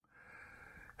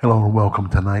Hello and welcome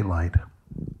to Nightlight.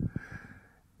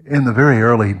 In the very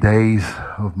early days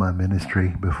of my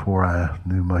ministry, before I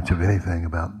knew much of anything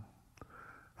about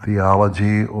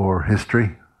theology or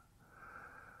history,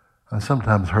 I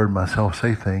sometimes heard myself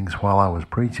say things while I was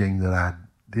preaching that I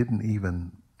didn't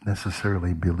even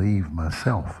necessarily believe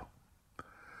myself.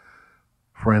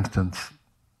 For instance,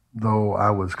 though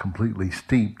I was completely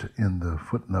steeped in the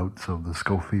footnotes of the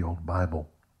Scofield Bible,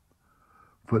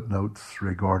 footnotes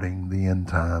regarding the end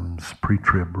times,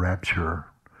 pre-trib rapture,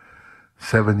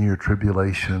 7-year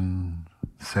tribulation,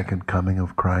 second coming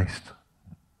of Christ,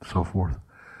 so forth.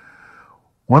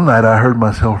 One night I heard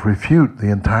myself refute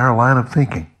the entire line of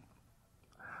thinking.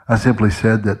 I simply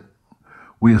said that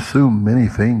we assume many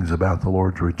things about the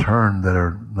Lord's return that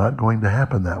are not going to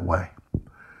happen that way.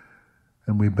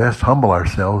 And we best humble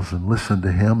ourselves and listen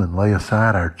to Him and lay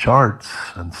aside our charts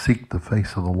and seek the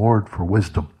face of the Lord for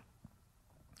wisdom.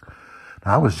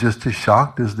 I was just as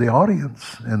shocked as the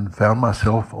audience and found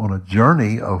myself on a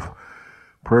journey of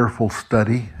prayerful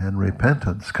study and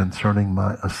repentance concerning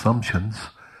my assumptions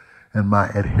and my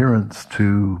adherence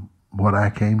to what I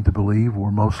came to believe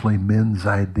were mostly men's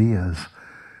ideas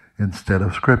instead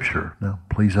of Scripture. Now,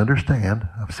 please understand,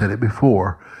 I've said it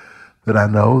before, that I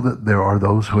know that there are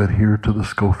those who adhere to the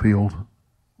Scofield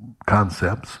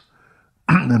concepts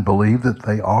and believe that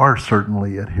they are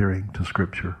certainly adhering to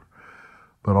Scripture.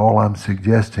 But all I'm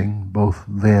suggesting, both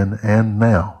then and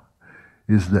now,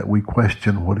 is that we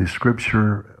question what is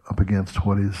Scripture up against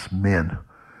what is men.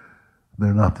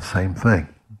 They're not the same thing.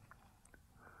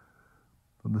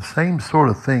 But the same sort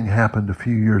of thing happened a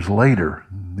few years later.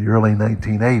 In the early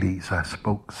 1980s, I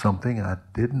spoke something I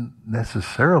didn't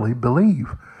necessarily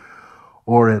believe,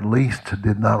 or at least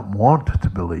did not want to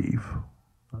believe.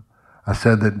 I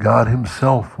said that God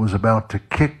Himself was about to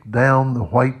kick down the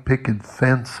white picket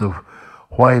fence of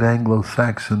white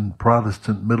Anglo-Saxon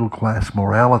Protestant middle-class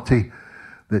morality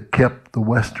that kept the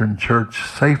Western Church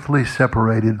safely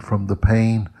separated from the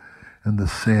pain and the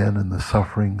sin and the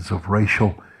sufferings of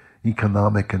racial,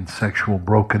 economic, and sexual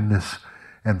brokenness,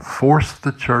 and forced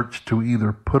the church to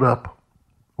either put up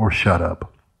or shut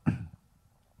up.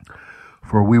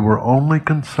 For we were only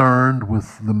concerned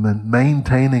with the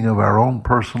maintaining of our own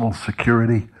personal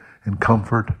security and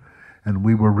comfort, and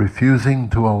we were refusing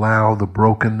to allow the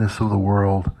brokenness of the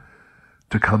world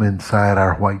to come inside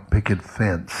our white picket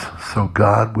fence, so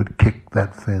God would kick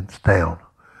that fence down.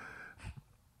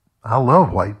 I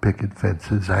love white picket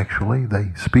fences, actually.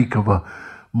 They speak of a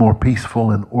more peaceful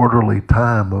and orderly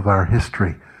time of our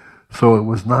history. So it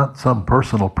was not some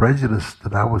personal prejudice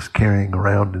that I was carrying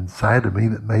around inside of me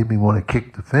that made me want to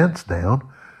kick the fence down.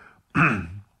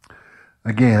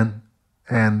 Again,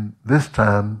 and this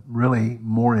time, really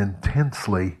more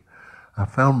intensely, I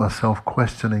found myself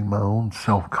questioning my own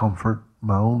self-comfort,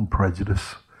 my own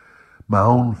prejudice, my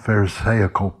own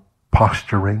pharisaical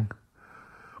posturing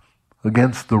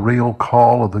against the real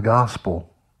call of the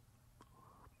gospel.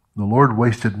 The Lord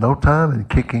wasted no time in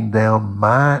kicking down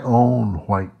my own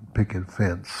white picket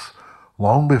fence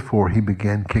long before He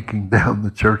began kicking down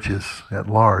the churches at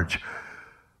large.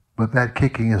 But that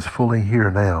kicking is fully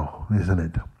here now, isn't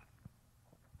it?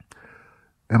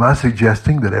 Am I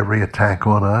suggesting that every attack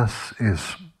on us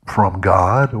is from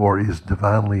God or is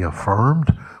divinely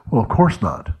affirmed? Well, of course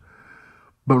not.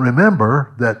 But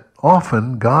remember that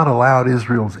often God allowed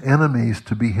Israel's enemies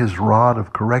to be His rod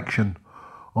of correction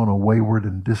on a wayward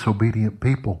and disobedient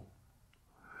people.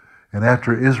 And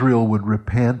after Israel would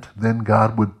repent, then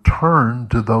God would turn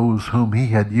to those whom He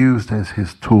had used as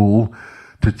His tool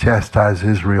to chastise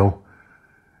Israel,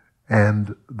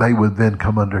 and they would then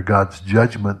come under God's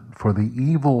judgment for the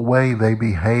evil way they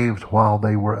behaved while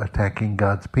they were attacking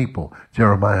God's people.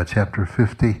 Jeremiah chapter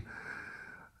 50,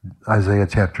 Isaiah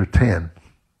chapter 10.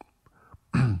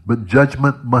 But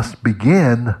judgment must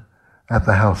begin at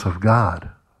the house of God,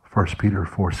 1 Peter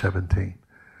 4:17.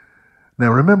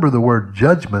 Now remember, the word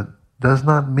judgment does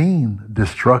not mean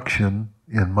destruction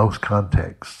in most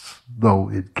contexts, though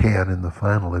it can in the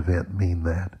final event mean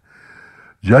that.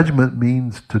 Judgment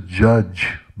means to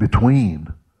judge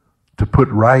between, to put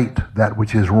right that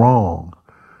which is wrong,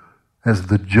 as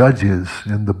the judges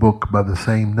in the book by the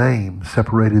same name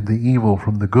separated the evil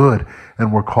from the good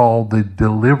and were called the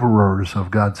deliverers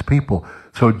of God's people.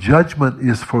 So judgment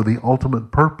is for the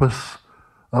ultimate purpose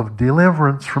of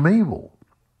deliverance from evil.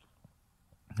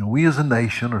 Now, we as a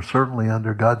nation are certainly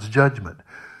under God's judgment.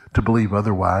 To believe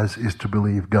otherwise is to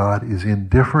believe God is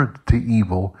indifferent to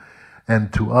evil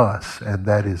and to us, and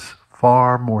that is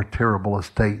far more terrible a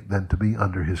state than to be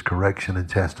under His correction and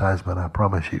chastisement, I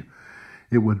promise you.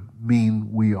 It would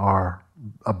mean we are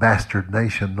a bastard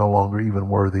nation, no longer even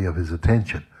worthy of His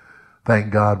attention.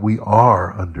 Thank God we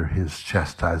are under his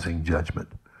chastising judgment.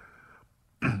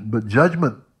 But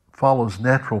judgment follows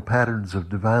natural patterns of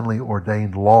divinely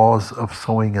ordained laws of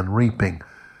sowing and reaping,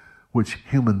 which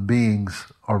human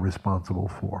beings are responsible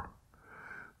for.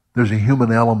 There's a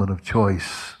human element of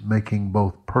choice, making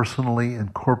both personally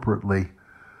and corporately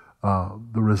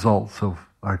the results of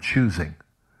our choosing.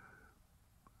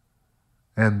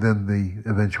 And then the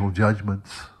eventual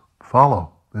judgments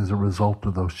follow as a result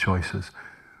of those choices.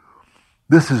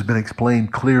 This has been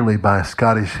explained clearly by a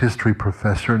Scottish history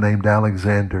professor named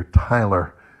Alexander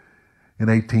Tyler. In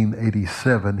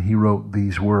 1887, he wrote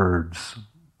these words: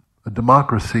 "A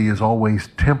democracy is always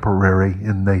temporary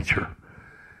in nature.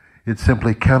 It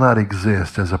simply cannot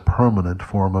exist as a permanent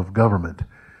form of government.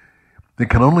 It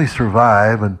can only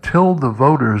survive until the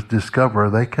voters discover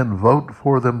they can vote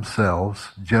for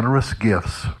themselves generous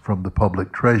gifts from the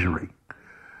public treasury.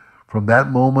 From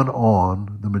that moment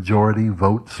on, the majority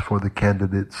votes for the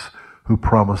candidates who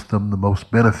promise them the most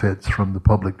benefits from the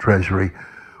public treasury,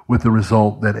 with the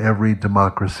result that every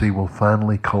democracy will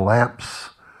finally collapse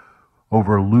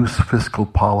over loose fiscal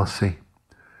policy,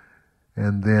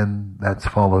 and then that's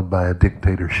followed by a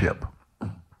dictatorship.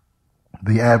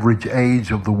 The average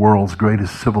age of the world's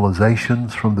greatest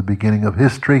civilizations from the beginning of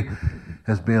history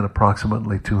has been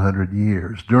approximately 200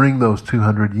 years. During those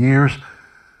 200 years,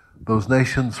 those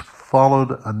nations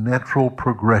followed a natural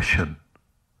progression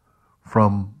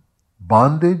from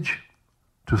bondage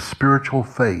to spiritual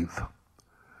faith,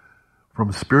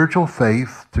 from spiritual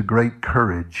faith to great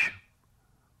courage,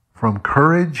 from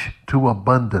courage to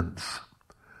abundance,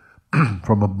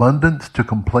 from abundance to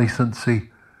complacency,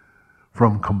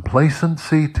 from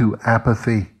complacency to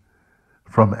apathy,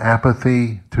 from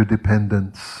apathy to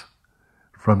dependence,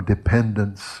 from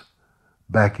dependence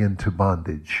back into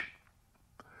bondage.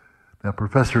 Now,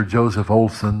 Professor Joseph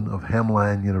Olson of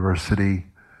Hamline University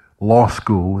Law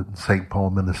School in St. Paul,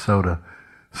 Minnesota,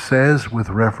 says with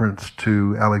reference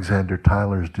to Alexander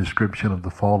Tyler's description of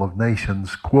the fall of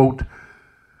nations, quote,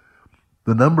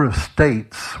 "The number of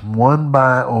states won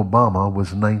by Obama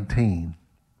was 19.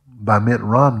 By Mitt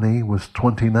Romney was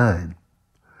 29.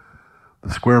 The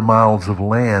square miles of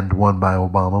land won by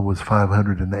Obama was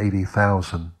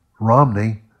 580,000.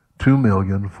 Romney,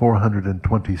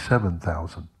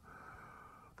 2,427,000.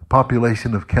 The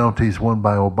population of counties won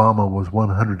by Obama was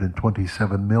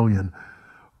 127 million.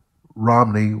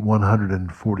 Romney,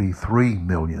 143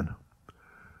 million.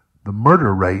 The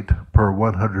murder rate per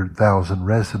 100,000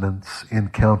 residents in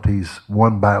counties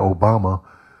won by Obama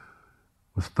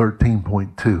was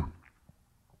 13.2.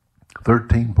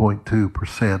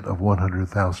 13.2% of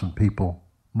 100,000 people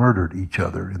murdered each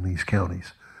other in these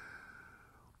counties.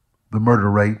 The murder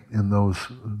rate in those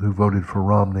who voted for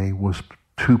Romney was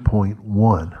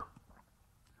 2.1.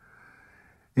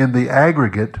 In the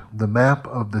aggregate, the map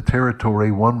of the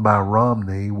territory won by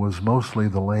Romney was mostly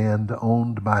the land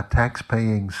owned by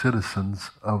tax-paying citizens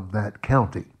of that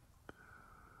county.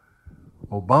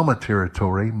 Obama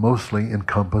territory mostly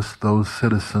encompassed those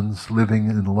citizens living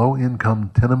in low-income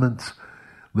tenements,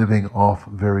 living off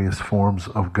various forms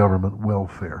of government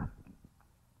welfare.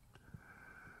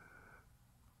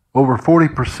 Over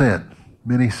 40%,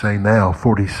 many say now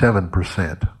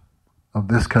 47%, of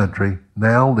this country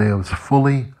now lives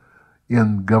fully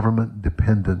in government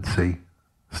dependency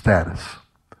status.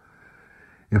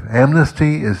 If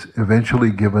amnesty is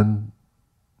eventually given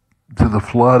to the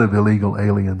flood of illegal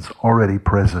aliens already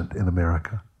present in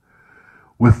America,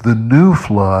 with the new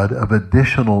flood of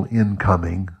additional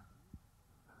incoming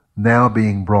now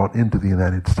being brought into the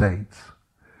United States,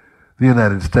 the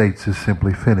United States is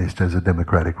simply finished as a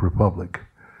democratic republic,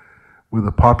 with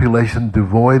a population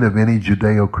devoid of any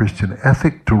Judeo-Christian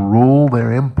ethic to rule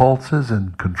their impulses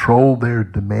and control their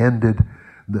demanding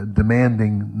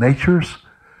natures.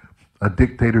 A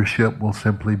dictatorship will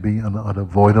simply be an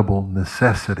unavoidable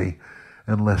necessity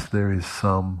unless there is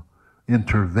some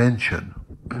intervention,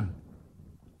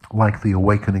 like the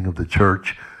awakening of the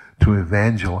church, to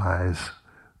evangelize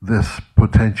this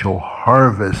potential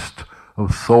harvest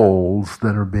of souls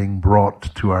that are being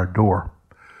brought to our door.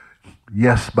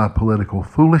 Yes, by political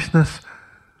foolishness,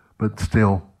 but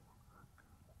still,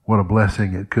 what a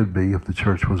blessing it could be if the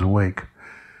church was awake.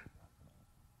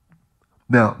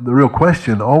 Now, the real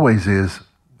question always is,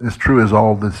 as true as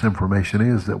all this information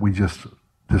is that we just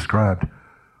described,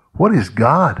 what is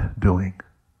God doing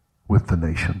with the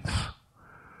nations?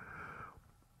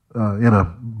 In a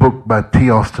book by T.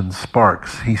 Austin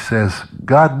Sparks, he says,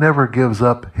 God never gives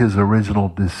up his original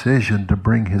decision to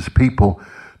bring his people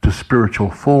to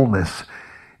spiritual fullness.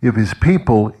 If his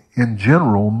people in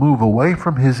general move away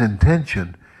from his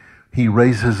intention He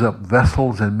raises up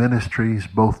vessels and ministries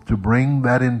both to bring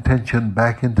that intention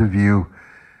back into view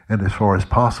and, as far as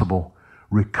possible,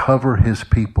 recover his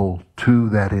people to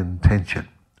that intention.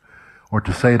 Or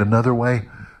to say it another way,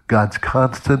 God's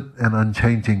constant and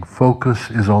unchanging focus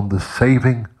is on the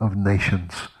saving of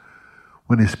nations.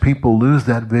 When his people lose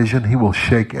that vision, he will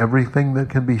shake everything that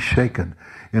can be shaken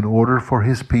in order for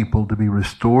his people to be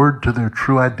restored to their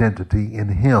true identity in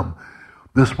him.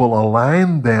 This will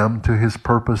align them to his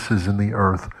purposes in the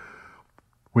earth,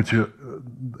 which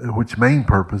main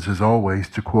purpose is always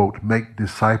to, quote, make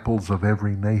disciples of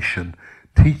every nation,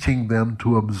 teaching them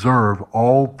to observe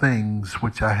all things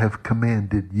which I have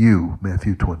commanded you,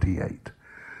 Matthew 28.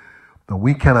 Now,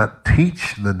 we cannot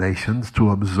teach the nations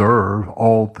to observe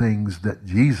all things that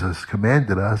Jesus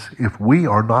commanded us if we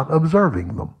are not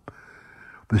observing them.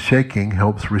 The shaking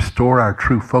helps restore our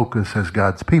true focus as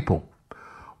God's people.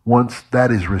 Once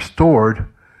that is restored,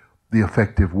 the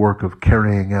effective work of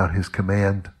carrying out his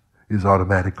command is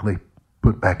automatically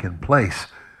put back in place.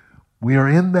 We are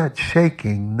in that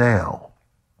shaking now.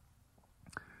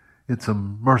 It's a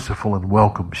merciful and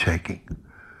welcome shaking.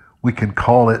 We can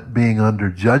call it being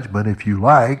under judgment if you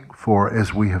like, for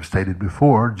as we have stated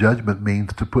before, judgment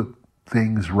means to put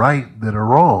things right that are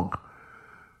wrong.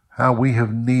 How we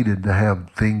have needed to have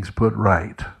things put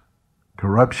right.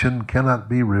 Corruption cannot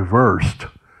be reversed.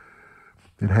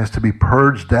 It has to be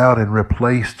purged out and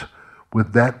replaced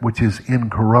with that which is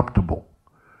incorruptible.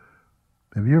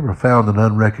 Have you ever found an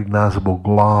unrecognizable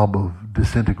glob of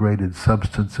disintegrated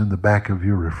substance in the back of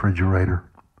your refrigerator?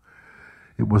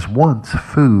 It was once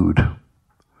food.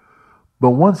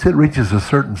 But once it reaches a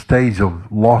certain stage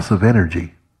of loss of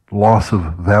energy, loss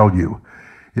of value,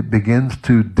 it begins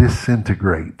to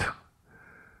disintegrate.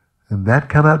 And that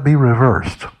cannot be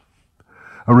reversed.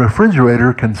 A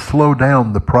refrigerator can slow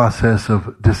down the process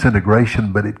of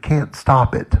disintegration, but it can't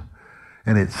stop it.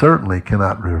 And it certainly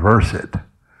cannot reverse it.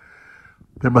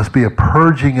 There must be a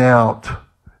purging out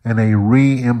and a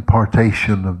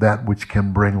re-impartation of that which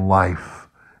can bring life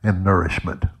and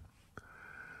nourishment.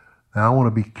 Now, I want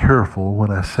to be careful when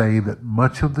I say that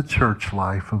much of the church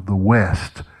life of the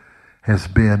West has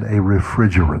been a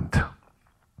refrigerant.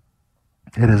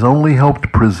 It has only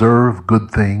helped preserve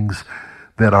good things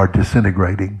that are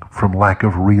disintegrating from lack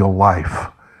of real life.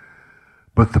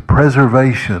 But the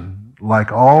preservation,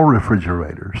 like all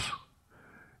refrigerators,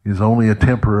 is only a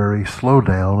temporary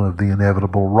slowdown of the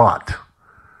inevitable rot.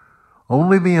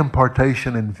 Only the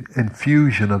impartation and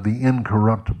infusion of the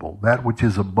incorruptible, that which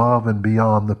is above and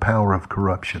beyond the power of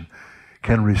corruption,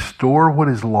 can restore what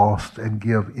is lost and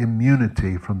give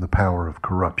immunity from the power of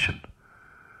corruption.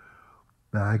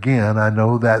 Now again, I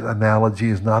know that analogy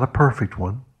is not a perfect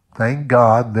one. Thank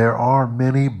God there are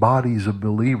many bodies of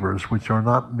believers which are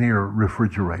not mere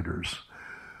refrigerators,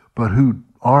 but who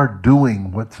are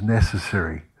doing what's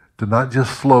necessary to not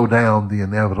just slow down the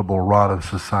inevitable rot of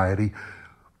society,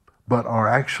 but are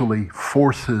actually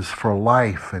forces for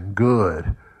life and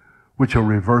good, which are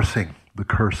reversing the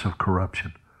curse of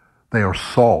corruption. They are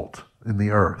salt in the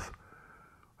earth,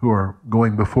 who are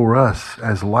going before us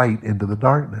as light into the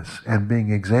darkness and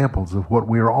being examples of what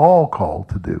we are all called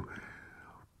to do.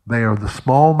 They are the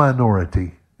small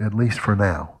minority, at least for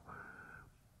now,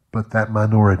 but that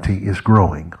minority is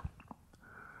growing.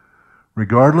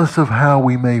 Regardless of how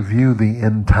we may view the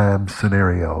end time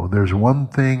scenario, there's one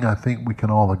thing I think we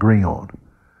can all agree on,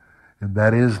 and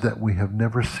that is that we have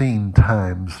never seen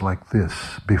times like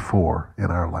this before in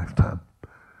our lifetime.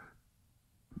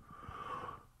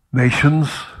 Nations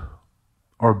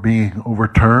are being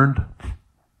overturned,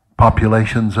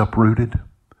 populations uprooted,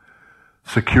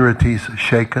 securities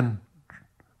shaken,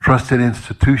 trusted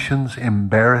institutions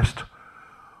embarrassed,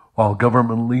 while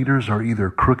government leaders are either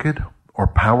crooked or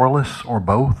powerless or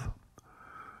both.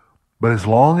 But as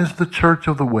long as the Church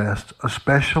of the West,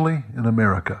 especially in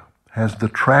America, has the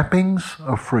trappings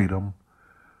of freedom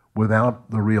without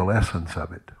the real essence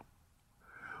of it,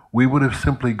 we would have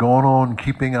simply gone on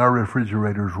keeping our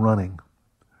refrigerators running.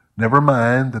 Never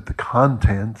mind that the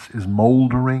contents is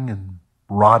moldering and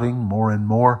rotting more and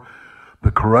more,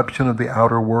 the corruption of the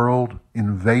outer world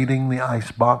invading the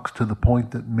icebox to the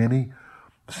point that many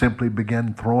simply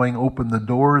began throwing open the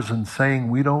doors and saying,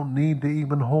 we don't need to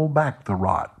even hold back the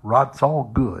rot. Rot's all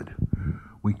good.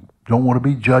 We don't want to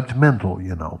be judgmental,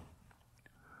 you know.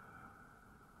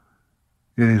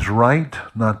 It is right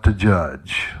not to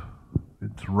judge.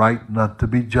 It's right not to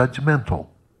be judgmental.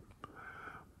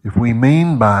 If we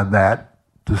mean by that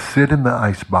to sit in the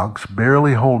icebox,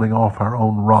 barely holding off our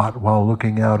own rot while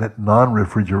looking out at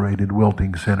non-refrigerated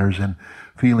wilting centers and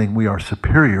feeling we are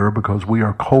superior because we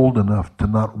are cold enough to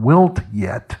not wilt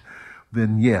yet,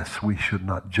 then yes, we should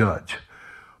not judge.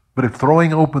 But if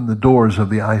throwing open the doors of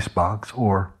the icebox,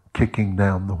 or kicking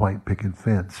down the white picket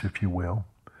fence, if you will,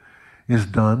 is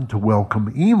done to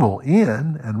welcome evil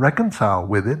in and reconcile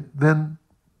with it, then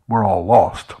we're all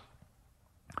lost.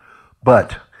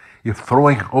 But if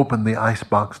throwing open the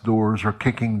icebox doors or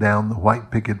kicking down the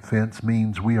white picket fence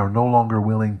means we are no longer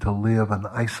willing to live an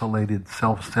isolated,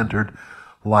 self-centered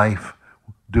life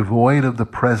devoid of the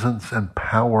presence and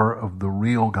power of the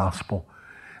real gospel,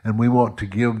 and we want to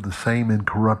give the same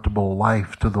incorruptible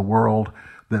life to the world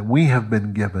that we have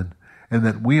been given and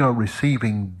that we are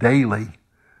receiving daily,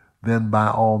 then by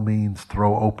all means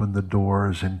throw open the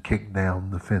doors and kick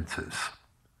down the fences.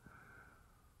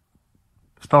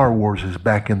 Star Wars is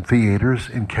back in theaters,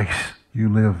 in case you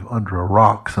live under a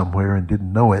rock somewhere and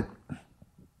didn't know it.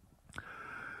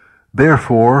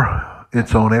 Therefore,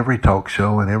 it's on every talk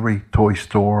show and every toy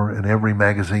store and every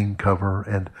magazine cover,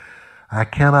 and I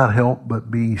cannot help but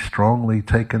be strongly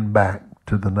taken back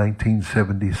to the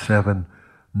 1977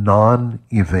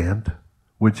 non-event,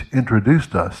 which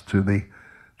introduced us to the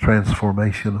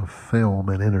transformation of film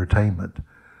and entertainment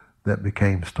that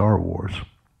became Star Wars.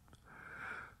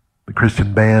 The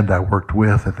Christian band I worked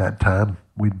with at that time,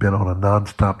 we'd been on a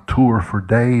nonstop tour for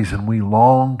days, and we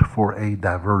longed for a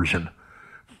diversion.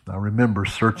 I remember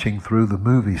searching through the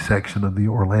movie section of the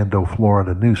Orlando,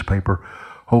 Florida newspaper,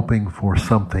 hoping for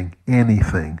something,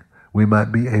 anything, we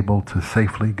might be able to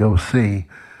safely go see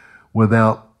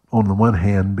without, on the one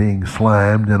hand, being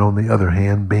slimed and on the other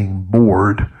hand, being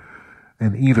bored,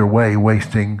 and either way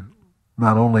wasting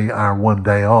not only our one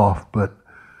day off, but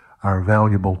our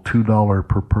valuable $2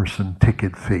 per person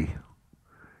ticket fee.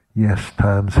 Yes,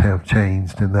 times have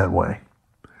changed in that way.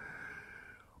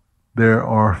 There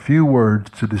are few words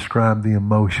to describe the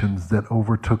emotions that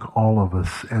overtook all of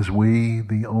us as we,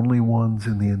 the only ones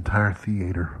in the entire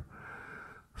theater,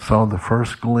 saw the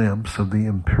first glimpse of the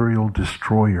Imperial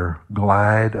Destroyer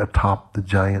glide atop the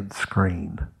giant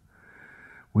screen.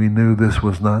 We knew this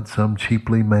was not some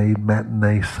cheaply made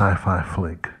matinee sci-fi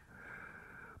flick.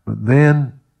 But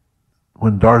then,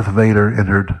 when Darth Vader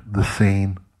entered the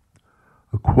scene,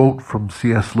 a quote from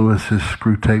C.S. Lewis's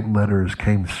Screwtape Letters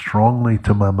came strongly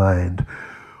to my mind,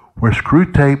 where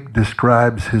Screwtape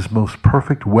describes his most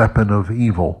perfect weapon of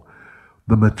evil,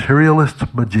 the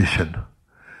materialist magician,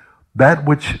 that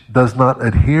which does not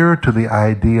adhere to the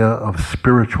idea of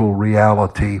spiritual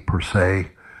reality per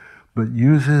se, but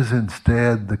uses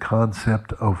instead the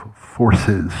concept of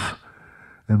forces,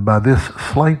 and by this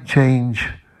slight change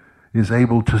is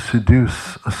able to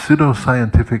seduce a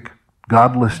pseudoscientific,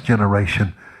 godless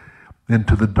generation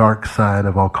into the dark side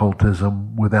of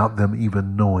occultism without them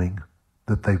even knowing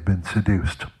that they've been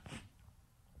seduced.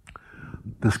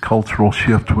 This cultural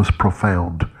shift was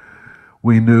profound.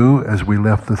 We knew as we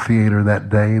left the theater that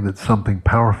day that something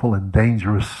powerful and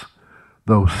dangerous,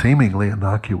 though seemingly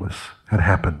innocuous, had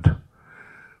happened.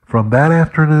 From that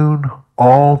afternoon,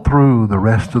 all through the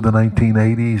rest of the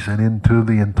 1980s and into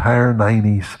the entire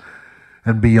 90s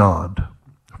and beyond,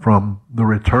 from The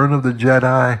Return of the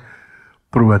Jedi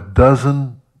through a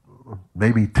dozen,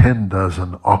 maybe 10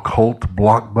 dozen occult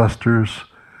blockbusters,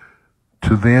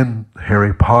 to then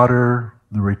Harry Potter,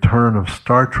 The Return of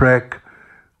Star Trek,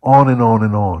 on and on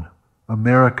and on.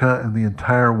 America and the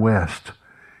entire West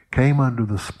came under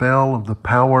the spell of the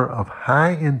power of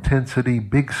high-intensity,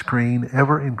 big-screen,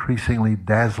 ever-increasingly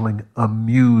dazzling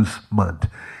amusement.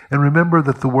 And remember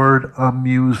that the word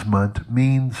amusement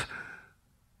means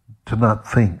to not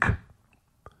think.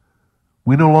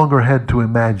 We no longer had to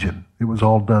imagine. It was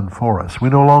all done for us. We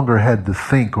no longer had to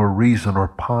think or reason or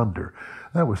ponder.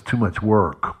 That was too much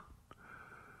work.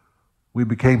 We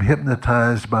became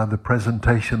hypnotized by the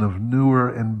presentation of newer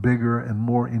and bigger and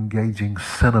more engaging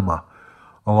cinema.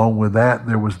 Along with that,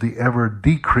 there was the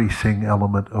ever-decreasing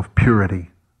element of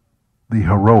purity, the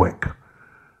heroic,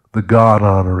 the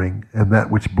God-honoring, and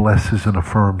that which blesses and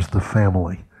affirms the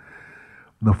family.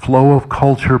 The flow of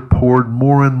culture poured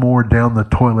more and more down the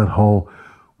toilet hole,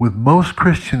 with most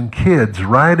Christian kids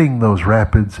riding those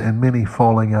rapids and many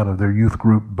falling out of their youth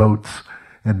group boats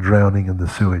and drowning in the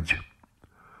sewage.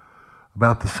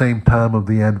 About the same time of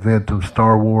the advent of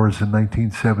Star Wars in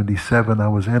 1977, I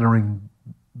was entering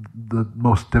the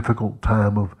most difficult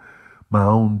time of my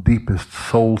own deepest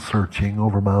soul searching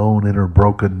over my own inner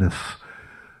brokenness.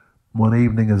 One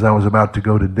evening, as I was about to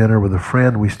go to dinner with a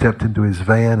friend, we stepped into his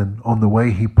van, and on the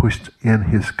way he pushed in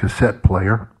his cassette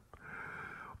player.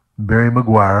 Barry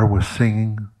Maguire was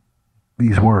singing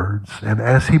these words, and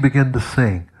as he began to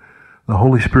sing, the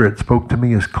Holy Spirit spoke to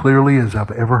me as clearly as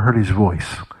I've ever heard his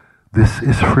voice. This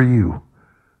is for you.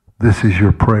 This is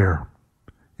your prayer.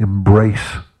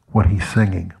 Embrace what he's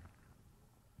singing.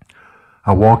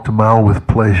 I walked a mile with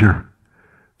pleasure.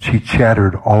 She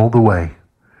chattered all the way,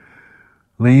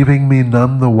 leaving me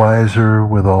none the wiser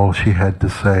with all she had to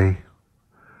say.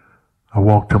 I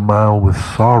walked a mile with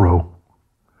sorrow.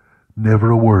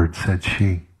 Never a word said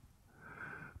she.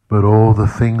 But oh, the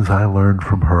things I learned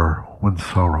from her when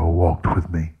sorrow walked with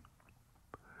me.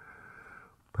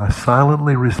 I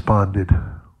silently responded,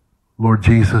 Lord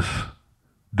Jesus,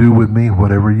 do with me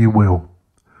whatever you will.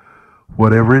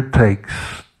 Whatever it takes,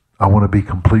 I want to be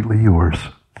completely yours.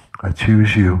 I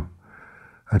choose you.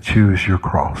 I choose your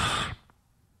cross.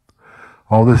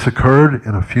 All this occurred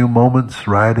in a few moments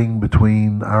riding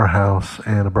between our house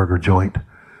and a burger joint.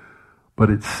 But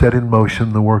it set in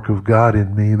motion the work of God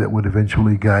in me that would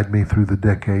eventually guide me through the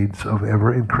decades of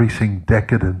ever-increasing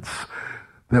decadence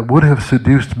that would have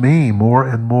seduced me more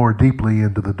and more deeply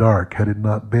into the dark had it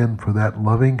not been for that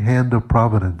loving hand of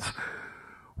providence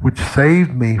which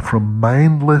saved me from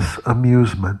mindless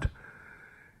amusement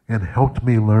and helped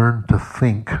me learn to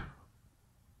think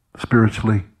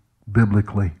spiritually,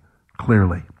 biblically,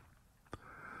 clearly.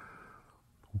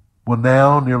 Well,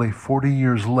 now, nearly 40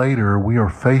 years later, we are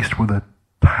faced with a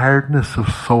tiredness of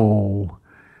soul,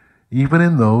 even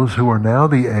in those who are now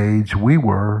the age we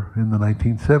were in the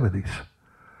 1970s.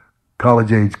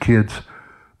 College-age kids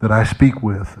that I speak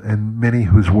with, and many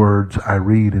whose words I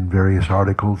read in various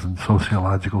articles and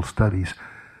sociological studies,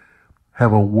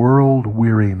 have a world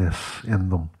weariness in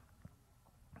them.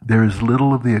 There is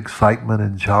little of the excitement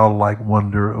and childlike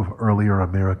wonder of earlier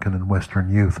American and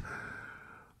Western youth.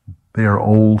 They are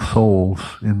old souls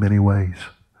in many ways.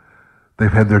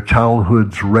 They've had their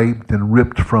childhoods raped and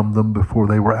ripped from them before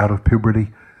they were out of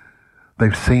puberty.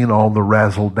 They've seen all the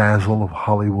razzle-dazzle of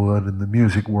Hollywood and the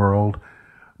music world.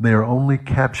 They are only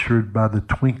captured by the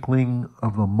twinkling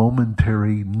of a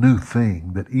momentary new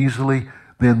thing that easily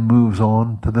then moves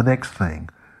on to the next thing,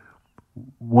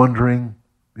 wondering,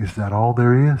 is that all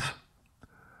there is?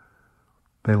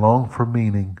 They long for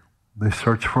meaning. They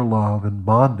search for love and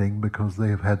bonding because they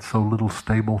have had so little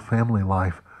stable family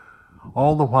life.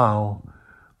 All the while,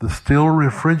 the still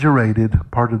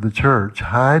refrigerated part of the church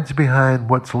hides behind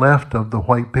what's left of the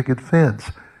white picket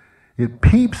fence. It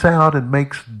peeps out and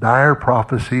makes dire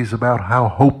prophecies about how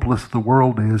hopeless the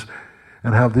world is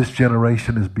and how this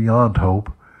generation is beyond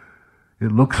hope.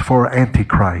 It looks for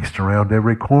Antichrist around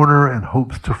every corner and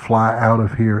hopes to fly out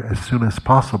of here as soon as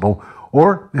possible,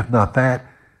 or, if not that,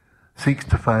 seeks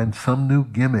to find some new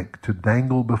gimmick to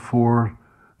dangle before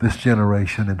this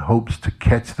generation in hopes to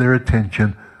catch their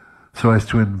attention so as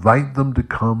to invite them to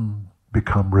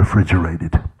become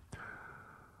refrigerated.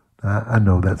 I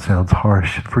know that sounds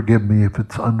harsh. Forgive me if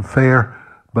it's unfair,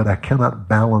 but I cannot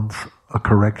balance a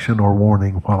correction or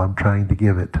warning while I'm trying to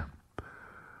give it.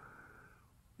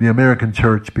 The American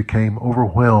church became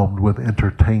overwhelmed with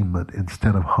entertainment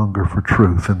instead of hunger for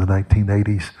truth in the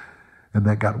 1980s, and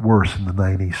that got worse in the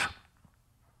 90s.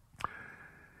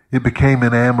 It became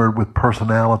enamored with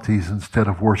personalities instead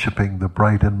of worshiping the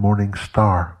bright and morning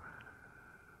star.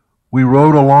 We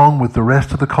rode along with the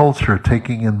rest of the culture,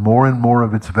 taking in more and more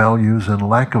of its values and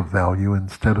lack of value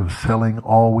instead of selling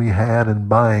all we had and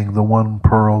buying the one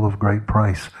pearl of great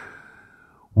price.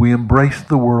 We embraced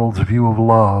the world's view of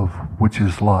love, which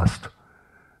is lust,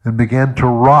 and began to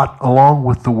rot along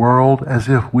with the world as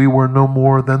if we were no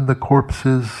more than the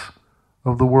corpses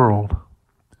of the world.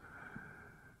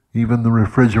 Even the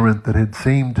refrigerant that had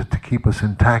seemed to keep us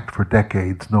intact for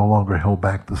decades no longer held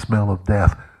back the smell of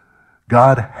death.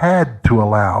 God had to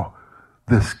allow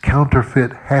this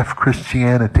counterfeit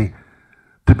half-Christianity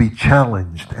to be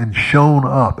challenged and shown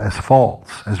up as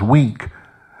false, as weak,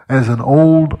 as an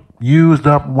old,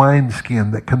 used-up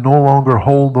wineskin that can no longer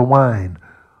hold the wine.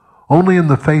 Only in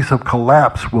the face of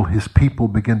collapse will his people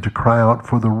begin to cry out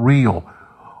for the real.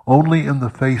 Only in the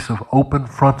face of open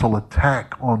frontal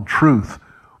attack on truth,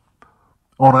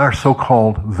 on our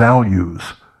so-called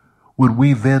values, would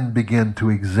we then begin to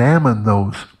examine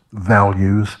those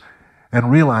values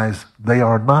and realize they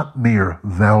are not mere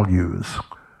values.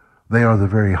 They are the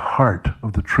very heart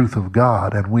of the truth of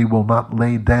God, and we will not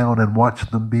lay down and watch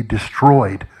them be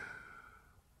destroyed.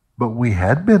 But we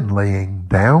had been laying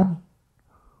down.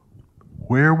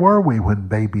 Where were we when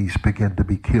babies began to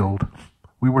be killed?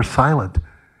 We were silent,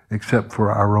 except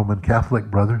for our Roman Catholic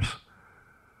brothers.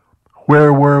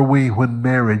 Where were we when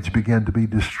marriage began to be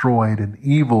destroyed and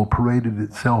evil paraded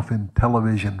itself in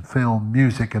television, film,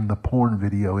 music, and the porn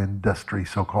video industry,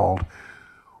 so-called?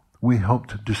 We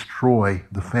helped to destroy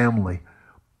the family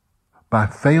by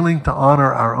failing to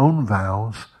honor our own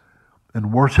vows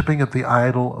and worshiping at the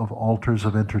idol of altars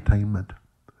of entertainment.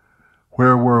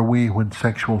 Where were we when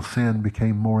sexual sin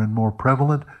became more and more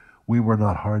prevalent? We were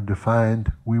not hard to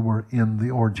find. We were in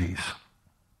the orgies.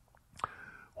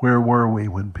 Where were we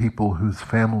when people whose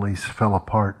families fell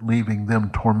apart, leaving them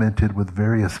tormented with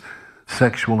various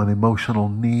sexual and emotional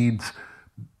needs,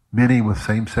 many with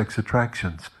same-sex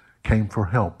attractions, came for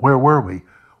help? Where were we?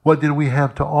 What did we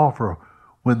have to offer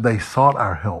when they sought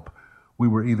our help? We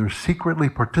were either secretly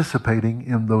participating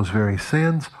in those very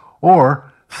sins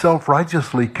or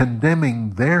self-righteously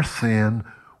condemning their sin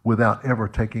without ever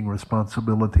taking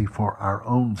responsibility for our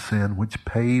own sin, which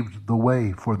paved the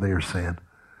way for their sin.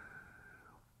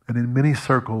 And in many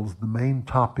circles, the main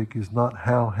topic is not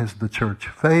how has the church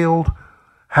failed,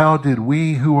 how did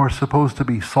we who are supposed to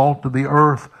be salt of the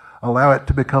earth allow it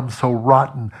to become so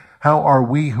rotten, how are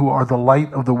we who are the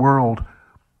light of the world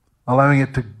allowing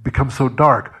it to become so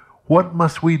dark? What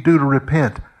must we do to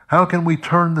repent? How can we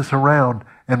turn this around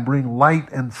and bring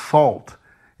light and salt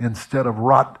instead of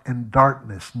rot and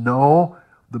darkness? No,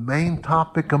 the main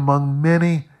topic among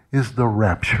many is the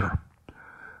rapture.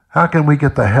 How can we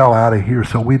get the hell out of here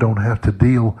so we don't have to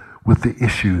deal with the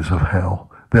issues of hell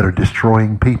that are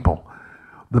destroying people?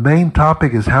 The main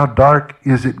topic is how dark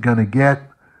is it going to get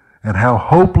and how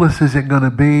hopeless is it going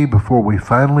to be before we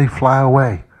finally fly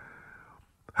away?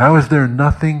 How is there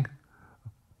nothing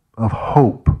of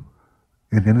hope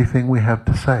in anything we have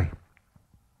to say?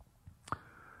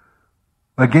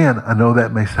 Again, I know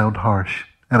that may sound harsh,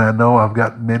 and I know I've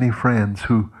got many friends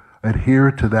who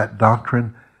adhere to that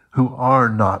doctrine who are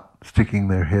not sticking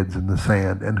their heads in the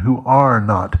sand and who are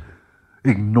not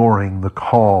ignoring the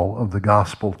call of the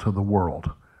gospel to the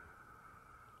world.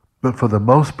 But for the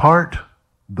most part,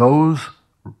 those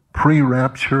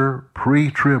pre-rapture,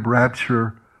 pre-trib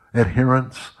rapture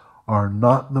adherents are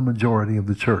not the majority of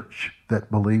the church that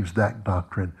believes that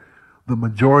doctrine. The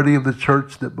majority of the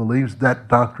church that believes that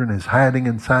doctrine is hiding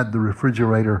inside the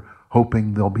refrigerator,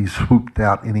 hoping they'll be swooped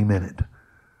out any minute.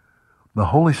 The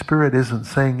Holy Spirit isn't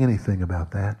saying anything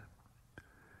about that.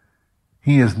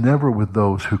 He is never with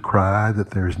those who cry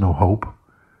that there is no hope.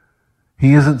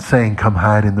 He isn't saying, come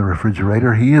hide in the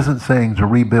refrigerator. He isn't saying to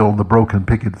rebuild the broken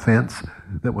picket fence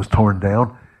that was torn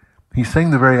down. He's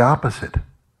saying the very opposite.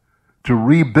 To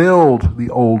rebuild the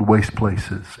old waste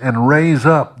places and raise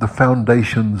up the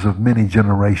foundations of many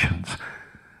generations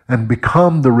and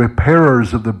become the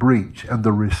repairers of the breach and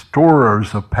the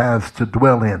restorers of paths to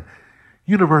dwell in.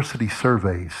 University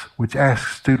surveys, which ask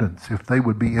students if they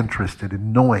would be interested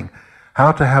in knowing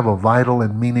how to have a vital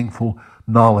and meaningful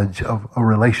knowledge of a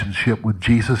relationship with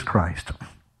Jesus Christ,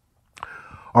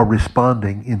 are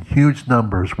responding in huge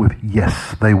numbers with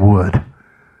yes, they would.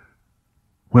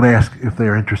 When asked if they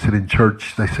are interested in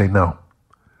church, they say no.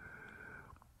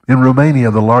 In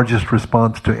Romania, the largest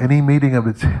response to any meeting of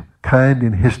its kind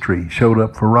in history showed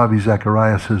up for Ravi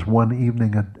Zacharias' one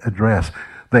evening address.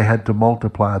 They had to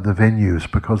multiply the venues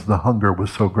because the hunger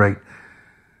was so great.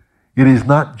 It is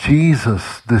not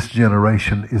Jesus this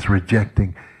generation is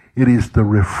rejecting. It is the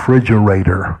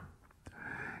refrigerator.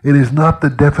 It is not the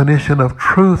definition of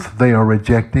truth they are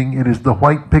rejecting. It is the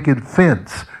white picket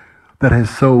fence that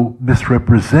has so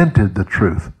misrepresented the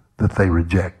truth that they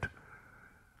reject.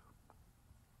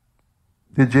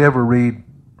 Did you ever read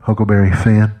Huckleberry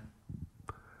Finn?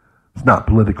 It's not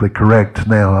politically correct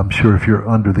now. I'm sure if you're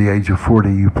under the age of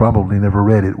 40, you probably never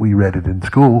read it. We read it in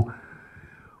school.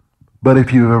 But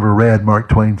if you've ever read Mark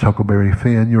Twain's Huckleberry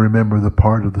Finn, you remember the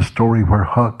part of the story where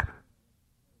Huck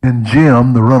and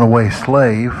Jim, the runaway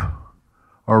slave,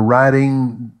 are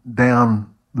riding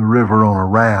down the river on a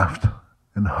raft.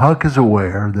 And Huck is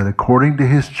aware that according to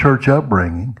his church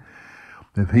upbringing,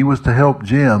 if he was to help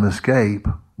Jim escape,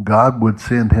 God would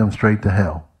send him straight to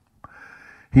hell.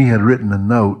 He had written a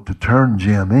note to turn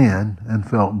Jim in and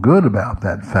felt good about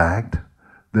that fact,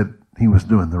 that he was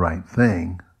doing the right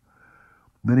thing.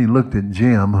 Then he looked at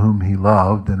Jim, whom he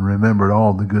loved, and remembered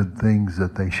all the good things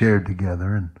that they shared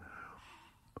together and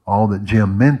all that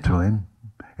Jim meant to him,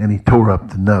 and he tore up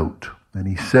the note. And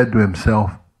he said to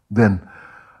himself, then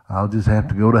I'll just have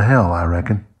to go to hell, I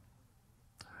reckon.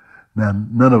 Now,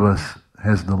 none of us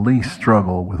has the least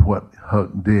struggle with what Huck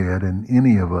did, and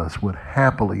any of us would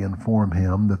happily inform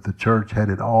him that the church had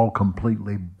it all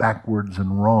completely backwards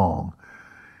and wrong.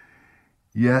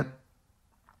 Yet,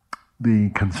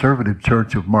 the conservative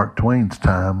church of Mark Twain's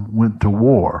time went to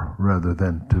war rather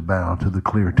than to bow to the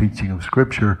clear teaching of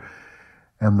Scripture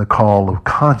and the call of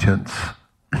conscience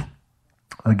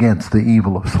against the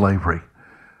evil of slavery.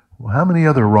 Well, how many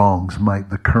other wrongs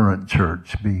might the current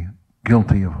church be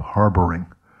guilty of harboring?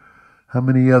 How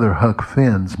many other Huck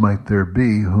Finns might there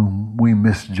be whom we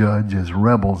misjudge as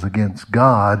rebels against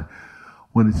God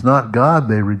when it's not God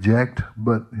they reject,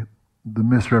 but the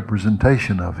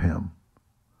misrepresentation of Him?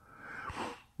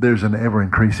 there's an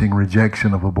ever-increasing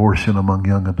rejection of abortion among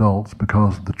young adults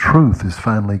because the truth is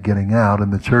finally getting out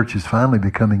and the church is finally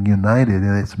becoming united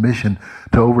in its mission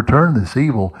to overturn this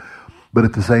evil. But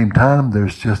at the same time,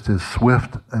 there's just as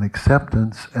swift an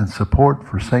acceptance and support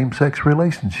for same-sex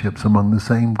relationships among the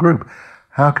same group.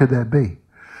 How could that be?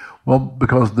 Well,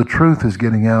 because the truth is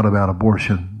getting out about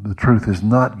abortion. The truth is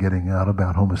not getting out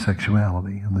about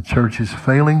homosexuality. And the church is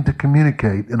failing to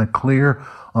communicate in a clear,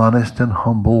 honest, and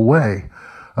humble way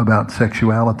about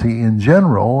sexuality in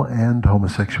general and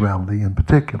homosexuality in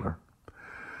particular.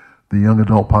 The young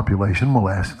adult population will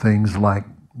ask things like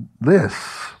this: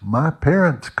 my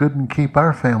parents couldn't keep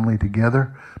our family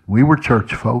together. We were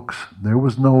church folks. There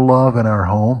was no love in our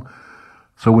home.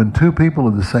 So when two people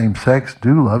of the same sex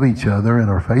do love each other and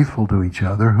are faithful to each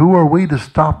other, who are we to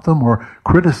stop them or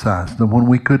criticize them when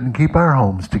we couldn't keep our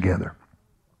homes together?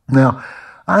 Now,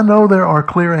 I know there are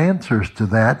clear answers to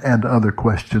that and other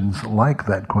questions like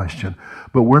that question,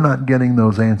 but we're not getting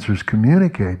those answers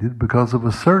communicated because of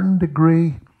a certain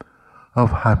degree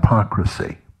of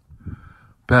hypocrisy.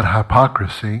 That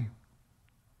hypocrisy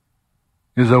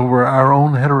is over our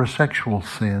own heterosexual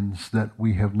sins that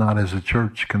we have not as a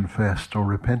church confessed or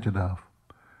repented of.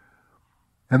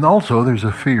 And also there's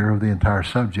a fear of the entire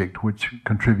subject, which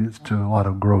contributes to a lot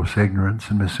of gross ignorance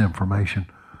and misinformation.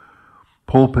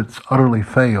 Pulpits utterly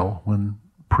fail when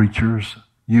preachers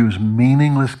use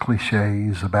meaningless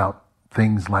cliches about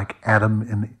things like Adam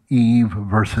and Eve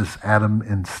versus Adam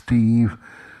and Steve,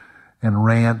 and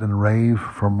rant and rave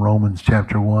from Romans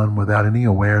chapter 1 without any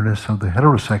awareness of the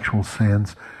heterosexual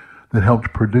sins that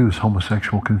helped produce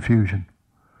homosexual confusion.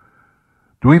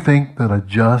 Do we think that a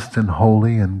just and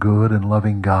holy and good and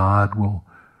loving God will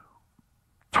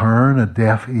turn a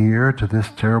deaf ear to this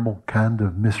terrible kind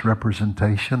of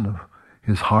misrepresentation of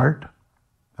his heart?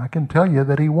 I can tell you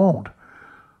that he won't.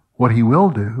 What he will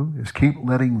do is keep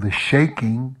letting the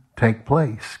shaking take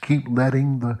place, keep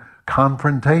letting the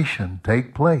confrontation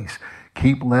take place,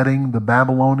 keep letting the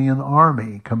Babylonian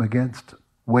army come against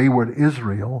wayward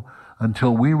Israel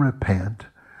until we repent.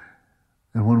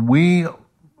 And when we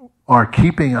are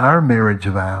keeping our marriage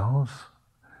vows,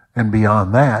 and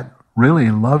beyond that, really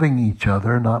loving each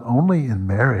other, not only in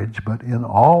marriage, but in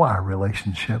all our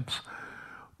relationships,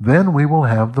 then we will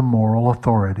have the moral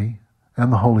authority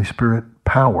and the Holy Spirit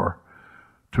power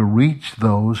to reach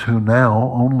those who now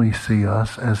only see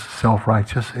us as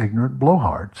self-righteous, ignorant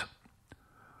blowhards.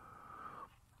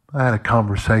 I had a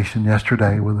conversation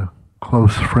yesterday with a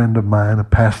close friend of mine, a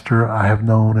pastor I have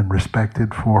known and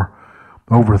respected for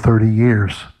over 30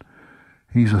 years.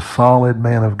 He's a solid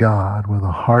man of God with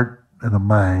a heart and a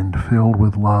mind filled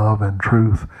with love and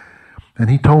truth. And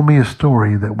he told me a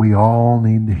story that we all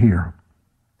need to hear.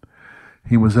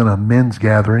 He was in a men's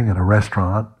gathering at a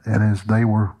restaurant, and as they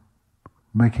were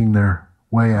making their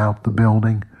way out the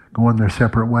building, going their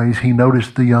separate ways, he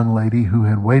noticed the young lady who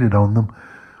had waited on them.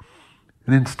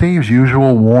 And in Steve's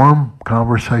usual warm,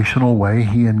 conversational way,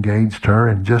 he engaged her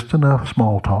in just enough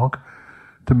small talk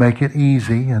to make it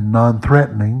easy and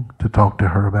non-threatening to talk to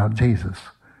her about Jesus.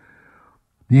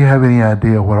 Do you have any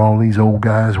idea what all these old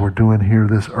guys were doing here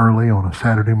this early on a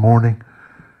Saturday morning?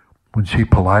 When she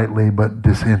politely but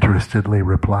disinterestedly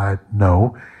replied,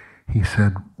 no, he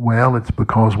said, well, it's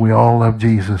because we all love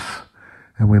Jesus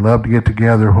and we love to get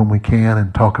together when we can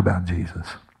and talk about Jesus.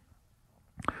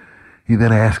 He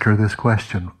then asked her this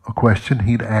question, a question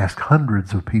he'd asked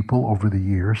hundreds of people over the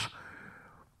years.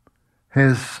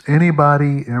 Has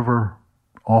anybody ever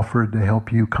offered to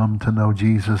help you come to know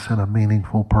Jesus in a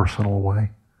meaningful, personal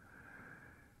way?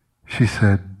 She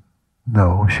said,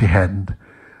 no, she hadn't.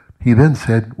 He then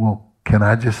said, well, can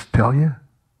I just tell you?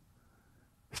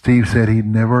 Steve said he'd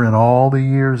never in all the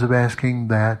years of asking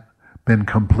that been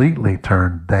completely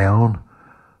turned down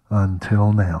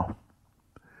until now.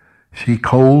 She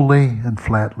coldly and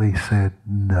flatly said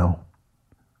no.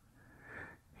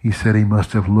 He said he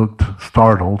must have looked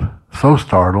startled, so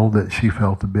startled that she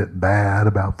felt a bit bad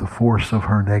about the force of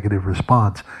her negative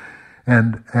response.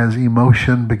 And as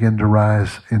emotion began to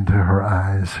rise into her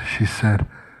eyes, she said,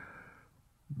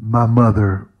 my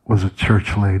mother was a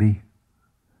church lady,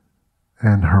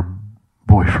 and her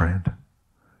boyfriend,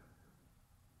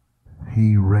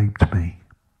 he raped me.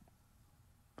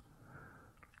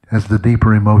 As the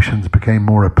deeper emotions became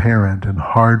more apparent and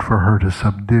hard for her to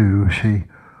subdue, she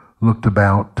looked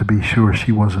about to be sure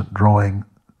she wasn't drawing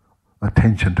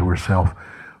attention to herself.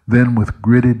 Then with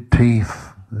gritted teeth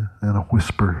and a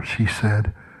whisper, she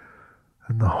said,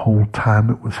 and the whole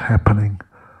time it was happening,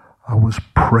 I was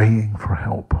praying for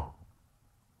help.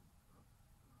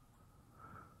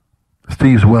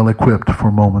 Steve's well equipped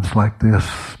for moments like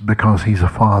this because he's a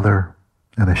father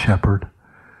and a shepherd.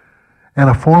 and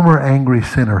a former angry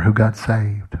sinner who got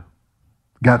saved.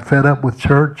 Got fed up with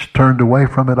church, turned away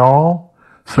from it all,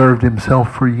 served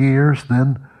himself for years,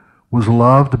 then was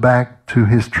loved back to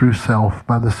his true self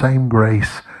by the same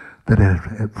grace that had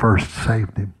at first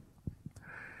saved him.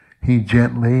 He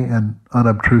gently and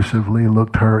unobtrusively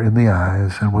looked her in the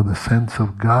eyes, and with a sense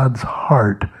of God's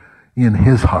heart in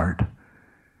his heart,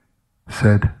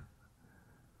 said,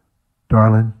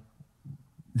 "Darling,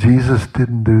 Jesus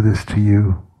didn't do this to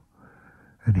you,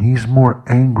 and he's more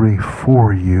angry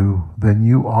for you than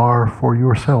you are for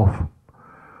yourself.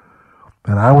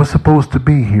 And I was supposed to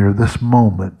be here this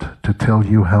moment to tell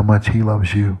you how much he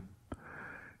loves you.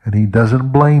 And he doesn't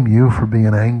blame you for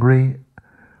being angry.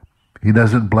 He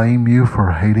doesn't blame you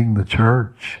for hating the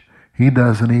church. He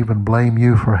doesn't even blame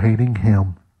you for hating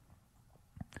him.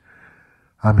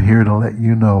 I'm here to let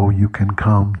you know you can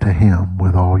come to him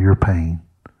with all your pain.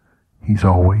 He's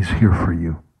always here for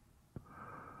you."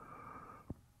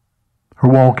 Her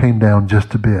wall came down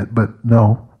just a bit, but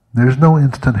no, there's no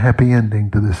instant happy ending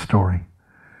to this story.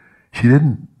 She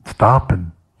didn't stop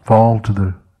and fall to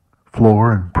the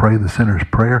floor and pray the sinner's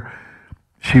prayer.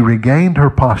 She regained her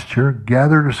posture,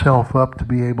 gathered herself up to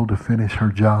be able to finish her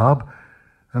job,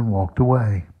 and walked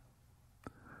away.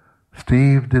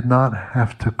 Steve did not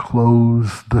have to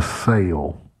close the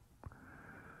sale.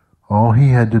 All he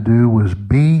had to do was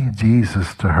be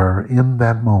Jesus to her in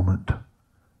that moment,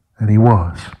 and he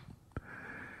was.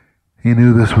 He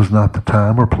knew this was not the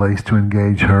time or place to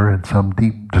engage her in some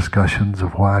deep discussions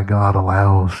of why God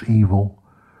allows evil.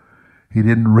 He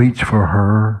didn't reach for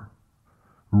her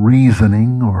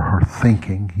reasoning or her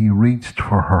thinking. He reached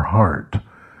for her heart,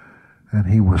 and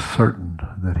he was certain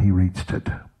that he reached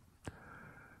it.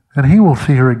 And he will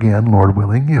see her again, Lord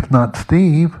willing. If not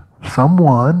Steve,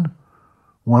 someone.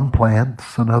 One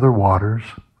plants, another waters.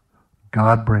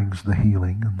 God brings the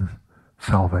healing and the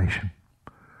salvation.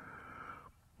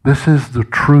 This is the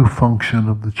true function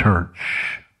of the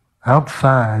church.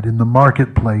 Outside in the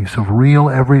marketplace of real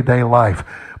everyday life,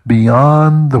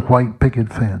 beyond the white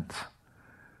picket fence.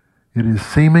 It is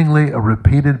seemingly a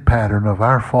repeated pattern of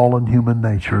our fallen human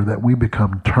nature that we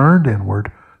become turned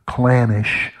inward,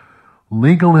 clannish,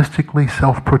 legalistically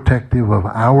self-protective of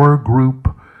our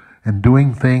group and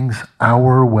doing things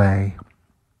our way.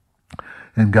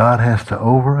 And God has to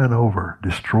over and over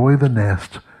destroy the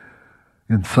nest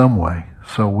in some way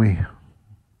so we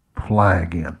fly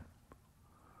again.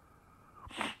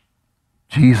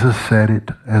 Jesus said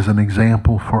it as an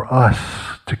example for us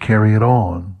to carry it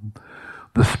on.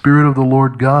 The Spirit of the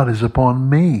Lord God is upon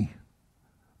me,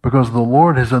 because the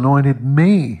Lord has anointed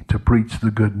me to preach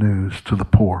the good news to the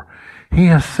poor. He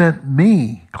has sent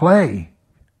me, Clay,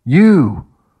 you,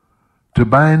 to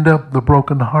bind up the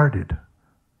brokenhearted.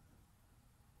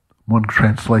 One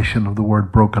translation of the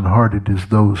word brokenhearted is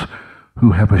those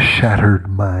who have a shattered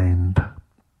mind.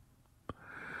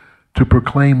 To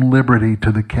proclaim liberty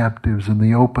to the captives and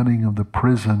the opening of the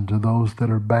prison to those that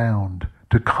are bound.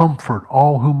 To comfort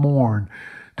all who mourn.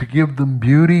 To give them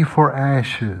beauty for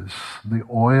ashes, the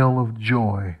oil of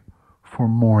joy for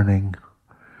mourning,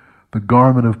 the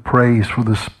garment of praise for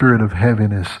the spirit of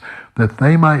heaviness, that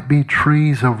they might be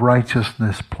trees of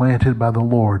righteousness planted by the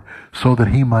Lord, so that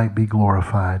he might be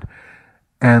glorified.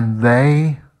 And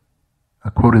they, I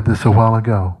quoted this a while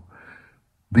ago,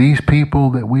 these people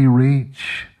that we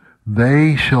reach,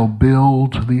 they shall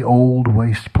build the old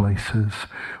waste places.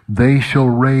 They shall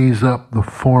raise up the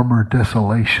former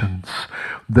desolations.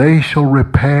 They shall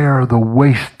repair the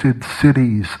wasted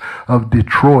cities of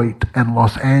Detroit and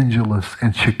Los Angeles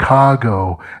and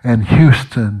Chicago and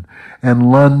Houston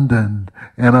and London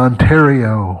and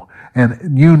Ontario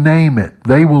and you name it.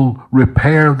 They will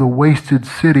repair the wasted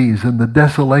cities and the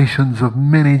desolations of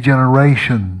many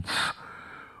generations.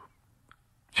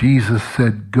 Jesus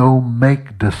said, "Go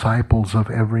make disciples of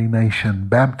every nation,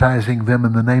 baptizing them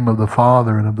in the name of the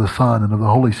Father and of the Son and of the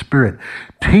Holy Spirit,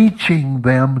 teaching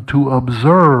them to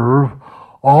observe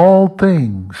all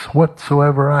things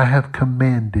whatsoever I have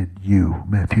commanded you."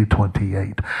 Matthew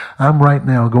 28. I'm right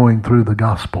now going through the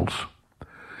Gospels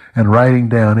and writing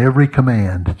down every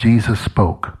command Jesus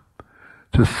spoke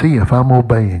to see if I'm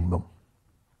obeying them.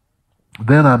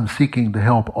 Then I'm seeking to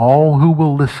help all who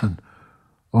will listen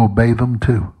obey them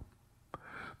too.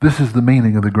 This is the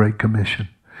meaning of the Great Commission.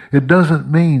 It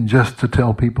doesn't mean just to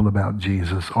tell people about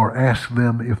Jesus or ask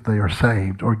them if they are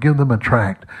saved or give them a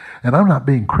tract. And I'm not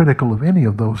being critical of any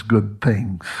of those good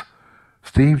things.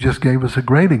 Steve just gave us a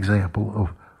great example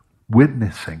of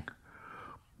witnessing.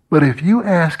 But if you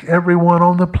ask everyone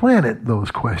on the planet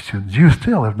those questions, you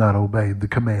still have not obeyed the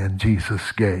command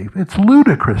Jesus gave. It's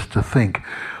ludicrous to think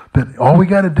That all we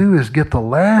got to do is get the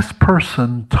last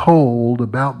person told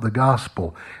about the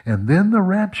gospel, and then the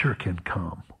rapture can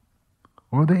come,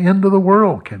 or the end of the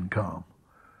world can come.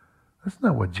 That's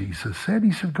not what Jesus said.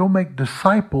 He said, go make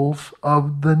disciples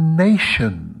of the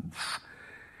nations.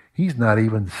 He's not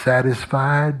even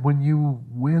satisfied when you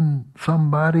win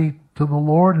somebody to the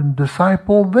Lord and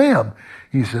disciple them.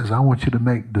 He says, I want you to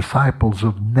make disciples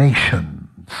of nations.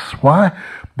 Why?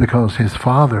 Because his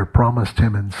Father promised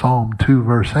him in Psalm 2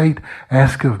 verse 8,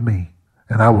 ask of me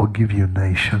and I will give you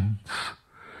nations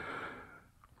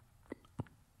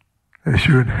as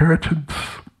your inheritance,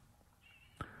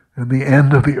 and the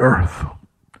end of the earth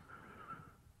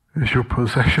is your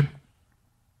possession.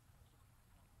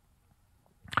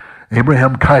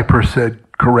 Abraham Kuyper said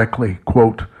correctly,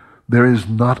 quote, there is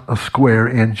not a square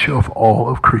inch of all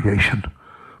of creation,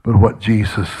 but what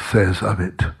Jesus says of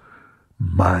it,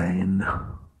 mine.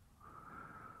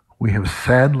 We have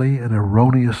sadly and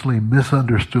erroneously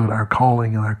misunderstood our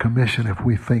calling and our commission if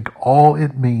we think all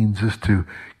it means is to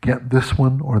get this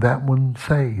one or that one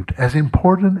saved. As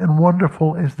important and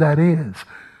wonderful as that is,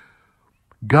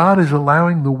 God is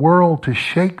allowing the world to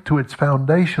shake to its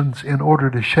foundations in order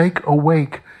to shake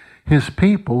awake his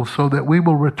people so that we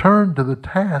will return to the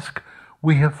task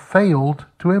we have failed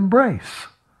to embrace.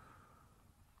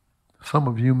 Some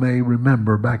of you may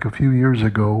remember back a few years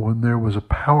ago when there was a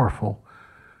powerful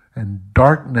and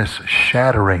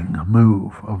darkness-shattering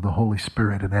move of the Holy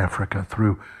Spirit in Africa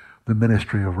through the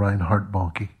ministry of Reinhard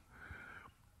Bonnke,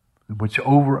 in which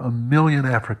over 1 million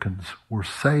Africans were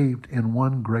saved in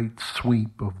one great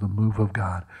sweep of the move of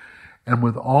God. And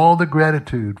with all the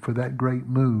gratitude for that great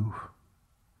move,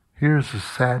 here's the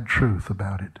sad truth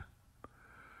about it.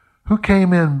 Who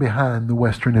came in behind the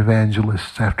Western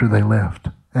evangelists after they left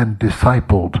and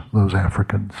discipled those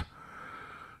Africans?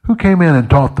 Who came in and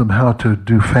taught them how to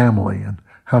do family and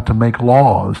how to make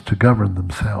laws to govern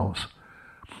themselves,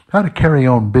 how to carry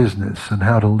on business and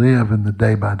how to live in the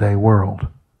day-by-day world?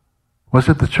 Was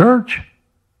it the church?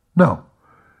 No.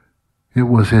 It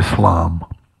was Islam.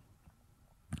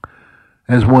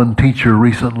 As one teacher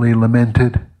recently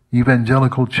lamented,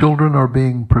 evangelical children are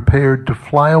being prepared to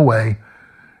fly away,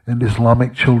 and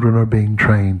Islamic children are being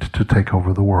trained to take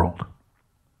over the world.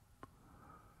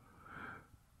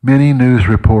 Many news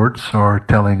reports are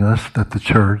telling us that the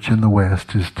church in the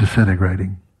West is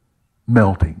disintegrating,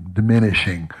 melting,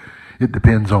 diminishing. It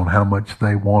depends on how much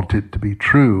they want it to be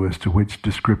true as to which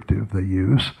descriptive they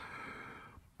use.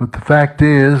 But the fact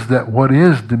is that what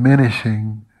is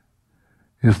diminishing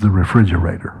is the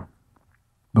refrigerator,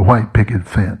 the white picket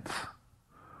fence.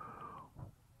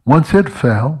 Once it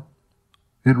fell,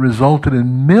 it resulted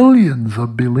in millions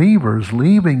of believers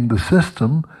leaving the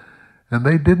system, and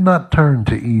they did not turn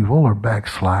to evil or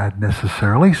backslide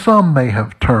necessarily. Some may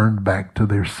have turned back to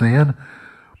their sin,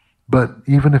 but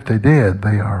even if they did,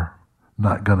 they are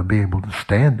not going to be able to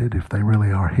stand it if they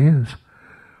really are his.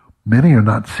 Many are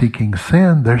not seeking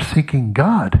sin, they're seeking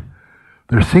God.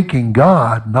 They're seeking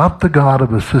God, not the God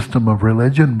of a system of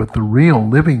religion, but the real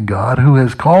living God who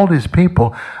has called his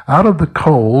people out of the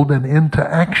cold and into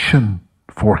action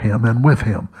for him and with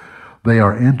him. They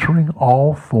are entering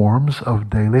all forms of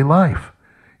daily life,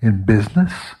 in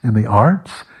business, in the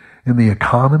arts, in the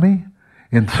economy,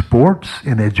 in sports,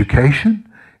 in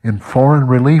education, in foreign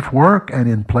relief work, and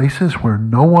in places where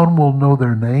no one will know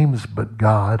their names but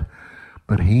God,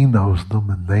 but he knows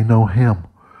them and they know him.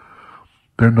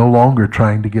 They're no longer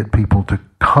trying to get people to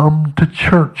come to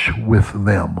church with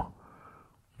them.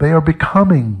 They are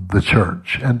becoming the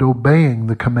church and obeying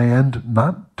the command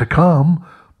not to come,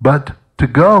 but to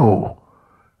go,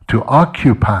 to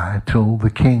occupy till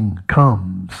the King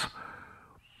comes.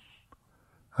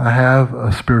 I have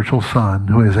a spiritual son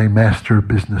who is a master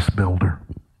business builder.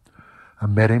 I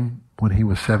met him when he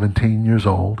was 17 years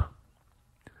old.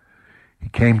 He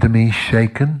came to me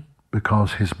shaken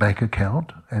because his bank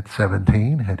account at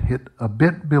 17 had hit a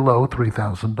bit below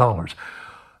 $3,000.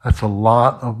 That's a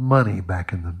lot of money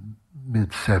back in the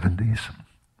mid-70s.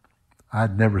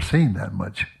 I'd never seen that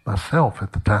much myself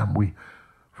at the time we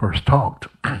first talked.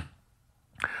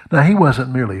 Now, he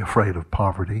wasn't merely afraid of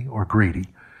poverty or greedy.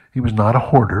 He was not a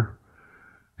hoarder.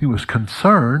 He was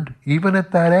concerned, even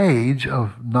at that age,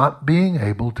 of not being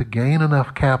able to gain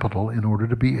enough capital in order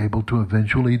to be able to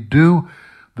eventually do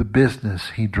the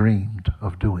business he dreamed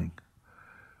of doing.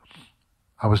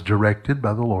 I was directed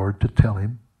by the Lord to tell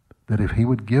him that if he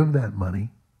would give that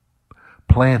money,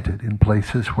 plant it in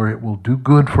places where it will do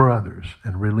good for others,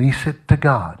 and release it to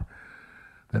God,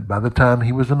 that by the time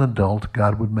he was an adult,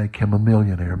 God would make him a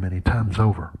millionaire many times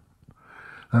over.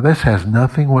 Now, this has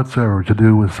nothing whatsoever to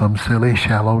do with some silly,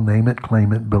 shallow, name-it,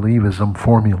 claim-it, believism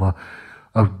formula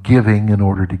of giving in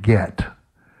order to get.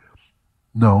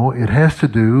 No, it has to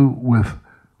do with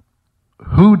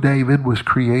who David was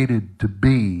created to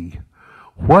be,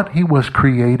 what he was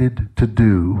created to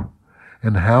do,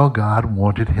 and how God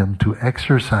wanted him to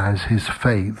exercise his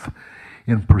faith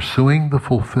in pursuing the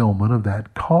fulfillment of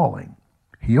that calling.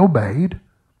 He obeyed.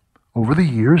 Over the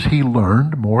years, he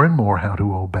learned more and more how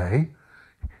to obey.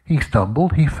 He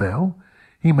stumbled, he fell,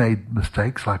 he made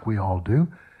mistakes like we all do.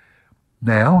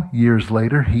 Now, years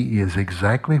later, he is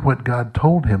exactly what God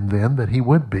told him then that he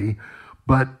would be,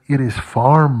 but it is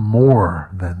far more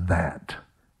than that.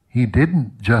 He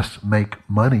didn't just make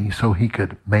money so he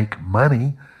could make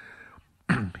money.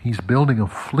 He's building a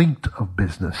fleet of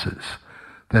businesses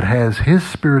that has his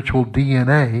spiritual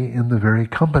DNA in the very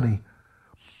company.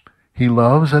 He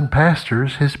loves and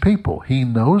pastors his people. He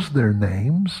knows their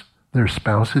names, their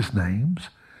spouses' names.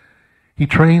 He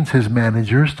trains his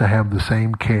managers to have the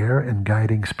same care and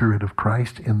guiding spirit of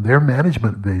Christ in their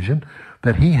management vision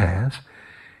that he has.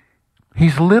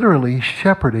 He's literally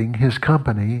shepherding his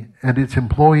company and its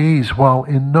employees while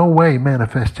in no way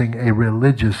manifesting a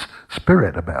religious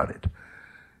spirit about it.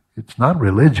 It's not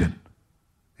religion.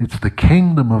 It's the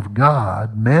kingdom of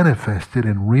God manifested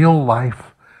in real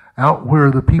life out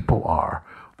where the people are,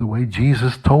 the way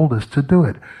Jesus told us to do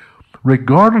it.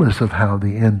 Regardless of how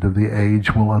the end of the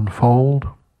age will unfold,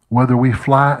 whether we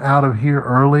fly out of here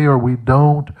early or we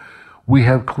don't, we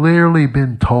have clearly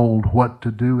been told what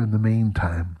to do in the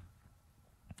meantime.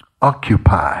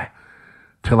 Occupy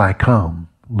till I come,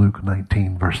 Luke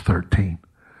 19, verse 13.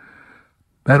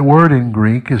 That word in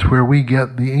Greek is where we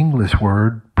get the English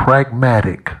word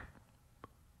pragmatic.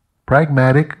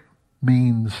 Pragmatic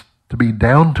means to be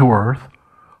down to earth,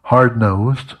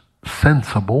 hard-nosed,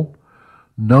 sensible,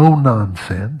 no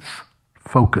nonsense,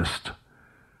 focused.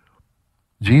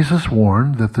 Jesus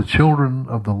warned that the children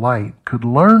of the light could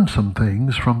learn some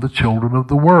things from the children of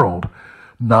the world.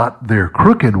 Not their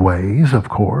crooked ways, of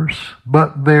course,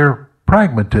 but their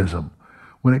pragmatism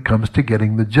when it comes to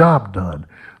getting the job done.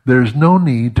 There's no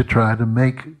need to try to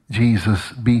make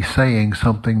Jesus be saying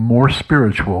something more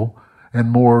spiritual and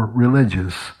more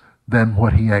religious than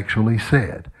what he actually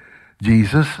said.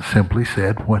 Jesus simply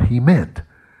said what he meant,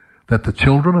 that the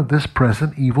children of this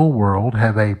present evil world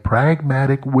have a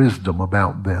pragmatic wisdom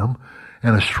about them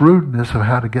and a shrewdness of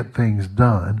how to get things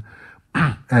done,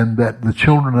 and that the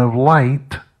children of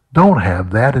light don't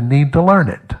have that and need to learn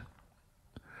it.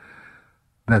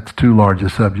 That's too large a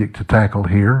subject to tackle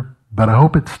here, but I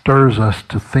hope it stirs us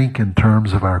to think in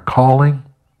terms of our calling,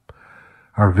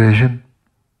 our vision,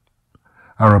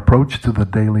 our approach to the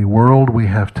daily world we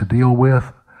have to deal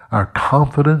with, our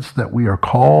confidence that we are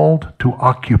called to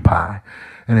occupy.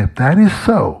 And if that is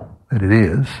so, and it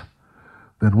is,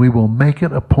 then we will make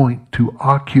it a point to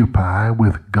occupy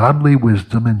with godly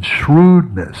wisdom and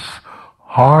shrewdness,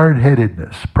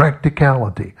 hard-headedness,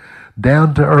 practicality,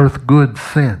 down-to-earth good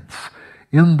sense,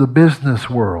 in the business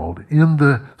world, in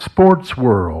the sports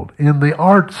world, in the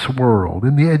arts world,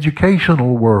 in the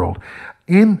educational world,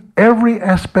 in every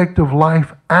aspect of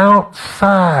life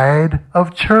outside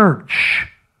of church,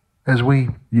 as we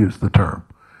use the term.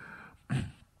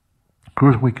 Of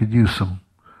course, we could use some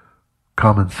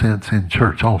common sense in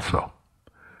church also.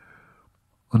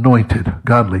 Anointed,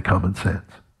 godly common sense.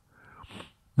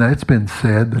 Now, it's been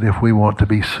said that if we want to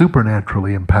be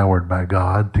supernaturally empowered by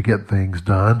God to get things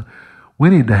done, we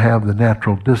need to have the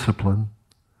natural discipline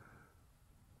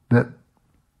that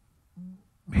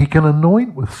he can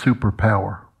anoint with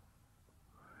superpower.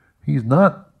 He's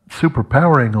not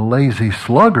superpowering a lazy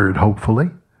sluggard, hopefully,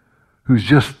 who's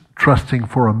just trusting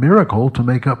for a miracle to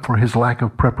make up for his lack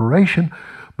of preparation.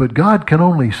 But God can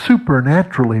only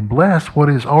supernaturally bless what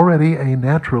is already a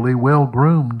naturally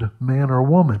well-groomed man or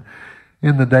woman.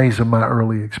 In the days of my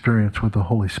early experience with the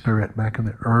Holy Spirit back in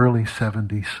the early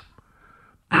 70s,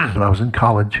 when I was in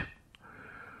college,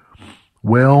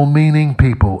 well-meaning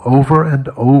people over and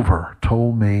over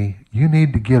told me, you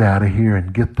need to get out of here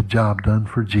and get the job done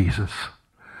for Jesus.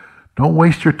 Don't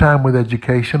waste your time with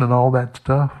education and all that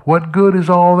stuff. What good is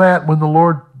all that when the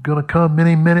Lord's going to come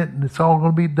any minute and it's all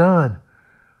going to be done?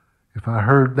 If I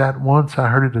heard that once, I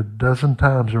heard it a dozen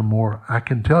times or more. I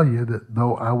can tell you that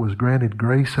though I was granted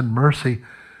grace and mercy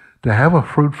to have a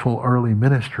fruitful early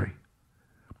ministry,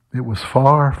 it was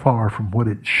far, far from what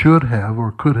it should have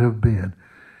or could have been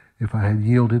if I had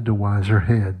yielded to wiser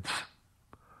heads.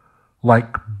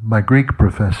 Like my Greek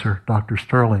professor, Dr.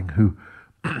 Sterling, who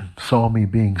saw me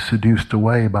being seduced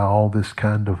away by all this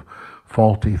kind of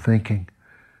faulty thinking.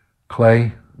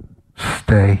 Clay,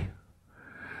 stay.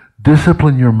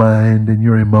 Discipline your mind and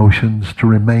your emotions to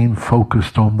remain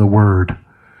focused on the Word.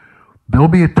 There'll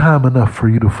be a time enough for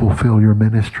you to fulfill your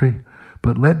ministry,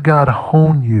 but let God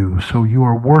hone you so you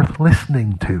are worth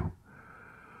listening to.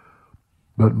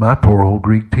 But my poor old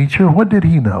Greek teacher, what did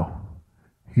he know?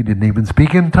 He didn't even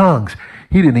speak in tongues.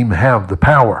 He didn't even have the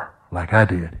power like I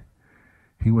did.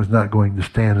 He was not going to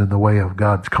stand in the way of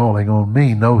God's calling on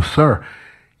me. No, sir.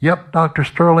 Yep, Dr.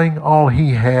 Sterling, all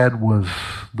he had was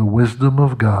the wisdom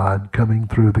of God coming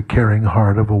through the caring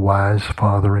heart of a wise,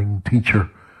 fathering teacher,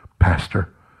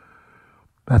 pastor.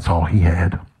 That's all he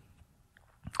had.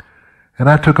 And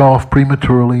I took off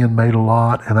prematurely and made a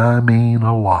lot, and I mean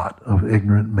a lot, of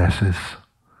ignorant messes.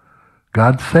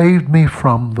 God saved me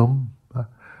from them.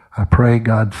 I pray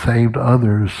God saved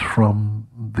others from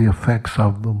the effects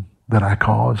of them that I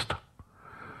caused.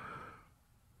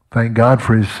 Thank God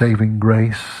for His saving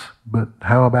grace, but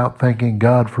how about thanking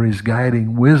God for His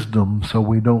guiding wisdom so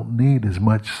we don't need as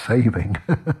much saving?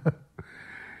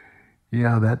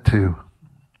 Yeah, that too.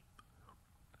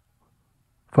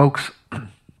 Folks,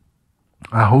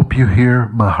 I hope you hear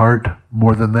my heart.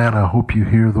 More than that, I hope you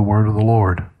hear the word of the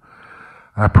Lord.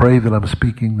 I pray that I'm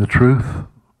speaking the truth.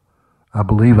 I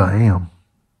believe I am.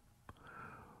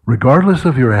 Regardless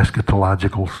of your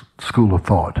eschatological school of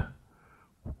thought,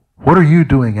 what are you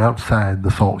doing outside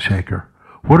the salt shaker?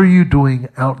 What are you doing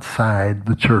outside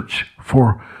the church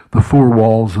for the four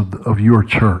walls of your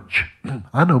church?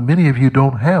 I know many of you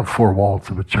don't have four walls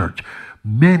of a church.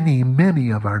 Many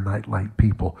of our Nightlight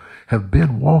people have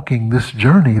been walking this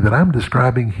journey that I'm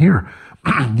describing here.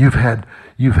 You've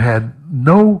had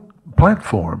no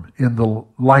platform in the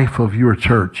life of your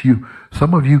church.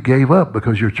 Some of you gave up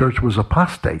because your church was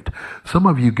apostate. Some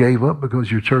of you gave up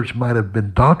because your church might have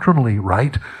been doctrinally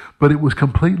right, but it was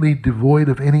completely devoid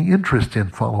of any interest in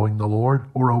following the Lord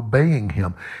or obeying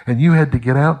Him. And you had to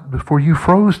get out before you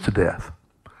froze to death.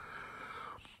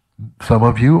 Some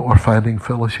of you are finding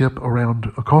fellowship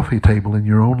around a coffee table in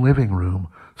your own living room.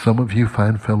 Some of you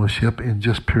find fellowship in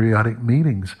just periodic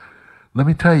meetings. Let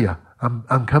me tell you,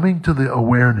 I'm coming to the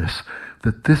awareness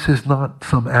that this is not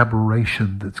some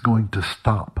aberration that's going to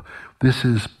stop. This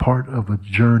is part of a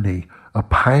journey, a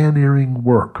pioneering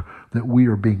work that we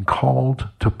are being called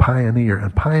to pioneer.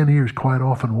 And pioneers quite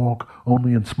often walk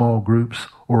only in small groups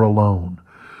or alone.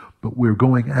 But we're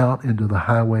going out into the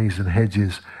highways and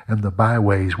hedges and the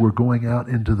byways. We're going out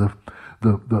into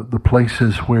the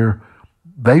places where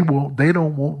they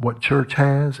don't want what church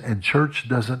has, and church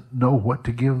doesn't know what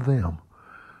to give them.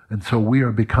 And so we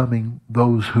are becoming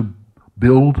those who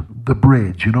build the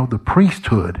bridge. You know, the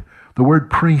priesthood, the word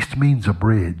priest means a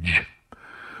bridge.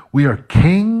 We are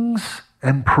kings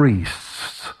and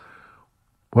priests.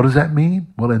 What does that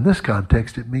mean? Well, in this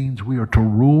context, it means we are to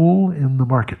rule in the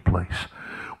marketplace.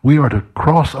 We are to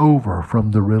cross over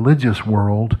from the religious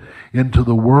world into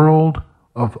the world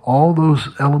of all those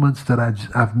elements that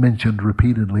I've mentioned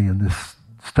repeatedly in this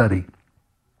study.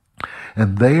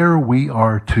 And there we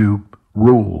are to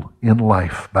rule in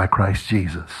life by Christ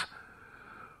Jesus.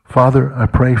 Father, I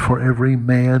pray for every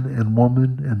man and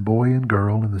woman and boy and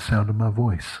girl in the sound of my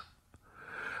voice.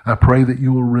 I pray that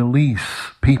you will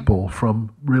release people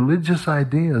from religious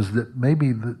ideas that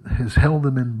maybe that has held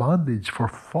them in bondage for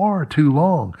far too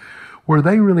long, where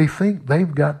they really think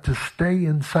they've got to stay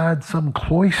inside some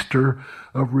cloister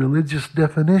of religious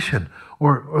definition,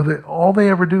 or all they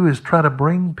ever do is try to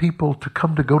bring people to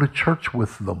come to go to church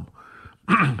with them.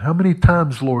 How many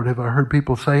times, Lord, have I heard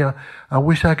people say, I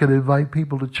wish I could invite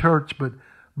people to church, but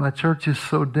my church is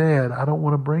so dead, I don't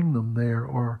want to bring them there,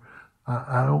 or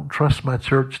I don't trust my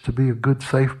church to be a good,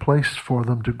 safe place for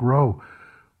them to grow.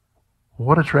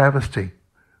 What a travesty.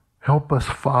 Help us,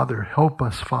 Father,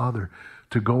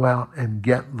 to go out and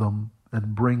get them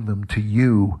and bring them to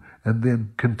you, and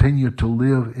then continue to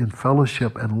live in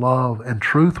fellowship and love and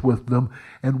truth with them,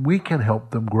 and we can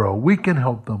help them grow. We can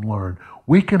help them learn.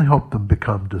 We can help them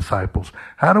become disciples.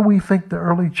 How do we think the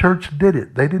early church did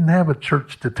it? They didn't have a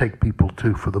church to take people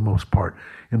to, for the most part,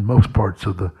 in most parts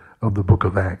of the book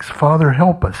of Acts. Father,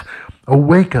 help us.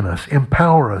 Awaken us.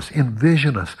 Empower us.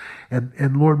 Envision us.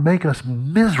 And Lord, make us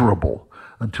miserable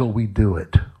until we do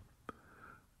it.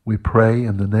 We pray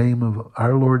in the name of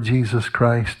our Lord Jesus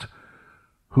Christ,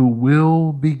 who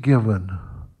will be given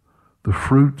the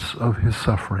fruits of his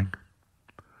suffering.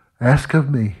 Ask of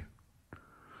me,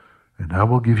 and I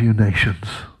will give you nations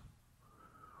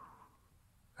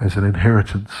as an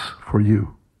inheritance for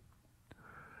you,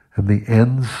 and the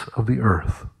ends of the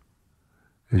earth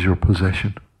is your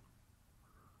possession.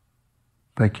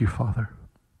 Thank you, Father.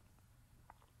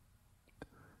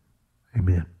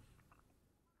 Amen.